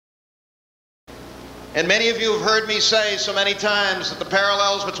And many of you have heard me say so many times that the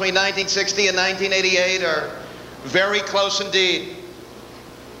parallels between 1960 and 1988 are very close indeed.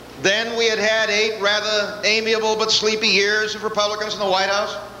 Then we had had 8 rather amiable but sleepy years of Republicans in the White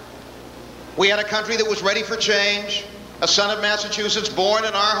House. We had a country that was ready for change, a son of Massachusetts born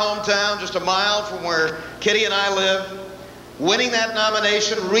in our hometown just a mile from where Kitty and I live, winning that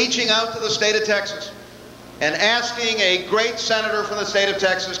nomination, reaching out to the state of Texas and asking a great senator from the state of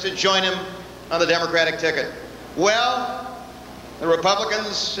Texas to join him on the Democratic ticket. Well, the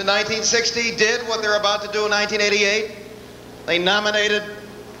Republicans in 1960 did what they're about to do in 1988. They nominated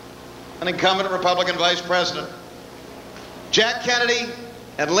an incumbent Republican vice president. Jack Kennedy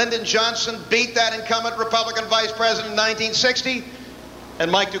and Lyndon Johnson beat that incumbent Republican vice president in 1960, and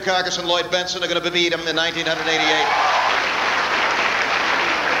Mike Dukakis and Lloyd Bentsen are going to beat him in 1988.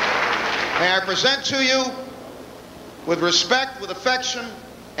 May I present to you, with respect, with affection,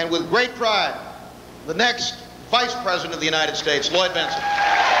 and with great pride, the next Vice President of the United States, Lloyd Bentsen.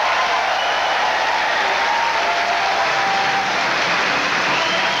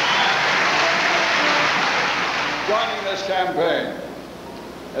 Joining this campaign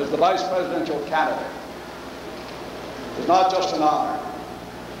as the Vice Presidential candidate is not just an honor,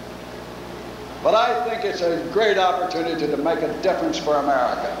 but I think it's a great opportunity to make a difference for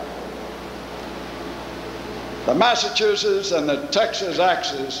America. The Massachusetts and the Texas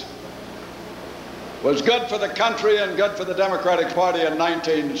axis was good for the country and good for the Democratic Party in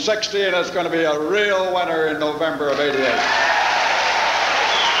 1960, and it's going to be a real winner in November of '88.